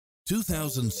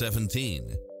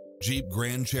2017 Jeep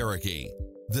Grand Cherokee.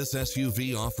 This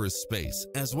SUV offers space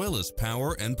as well as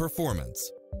power and performance.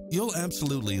 You'll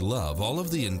absolutely love all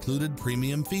of the included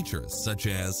premium features such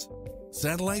as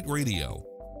satellite radio,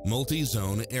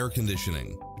 multi-zone air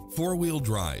conditioning, four-wheel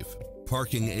drive,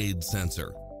 parking aid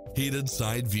sensor, heated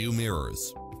side view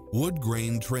mirrors, wood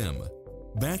grain trim,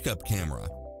 backup camera,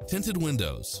 tinted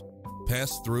windows,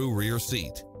 pass-through rear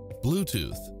seat,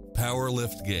 Bluetooth, power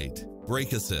liftgate,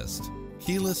 brake assist,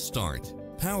 keyless start,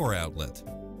 power outlet,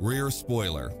 rear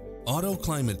spoiler, auto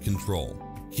climate control,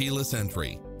 keyless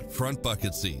entry, front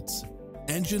bucket seats,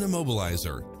 engine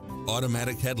immobilizer,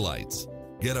 automatic headlights.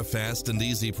 Get a fast and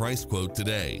easy price quote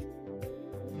today.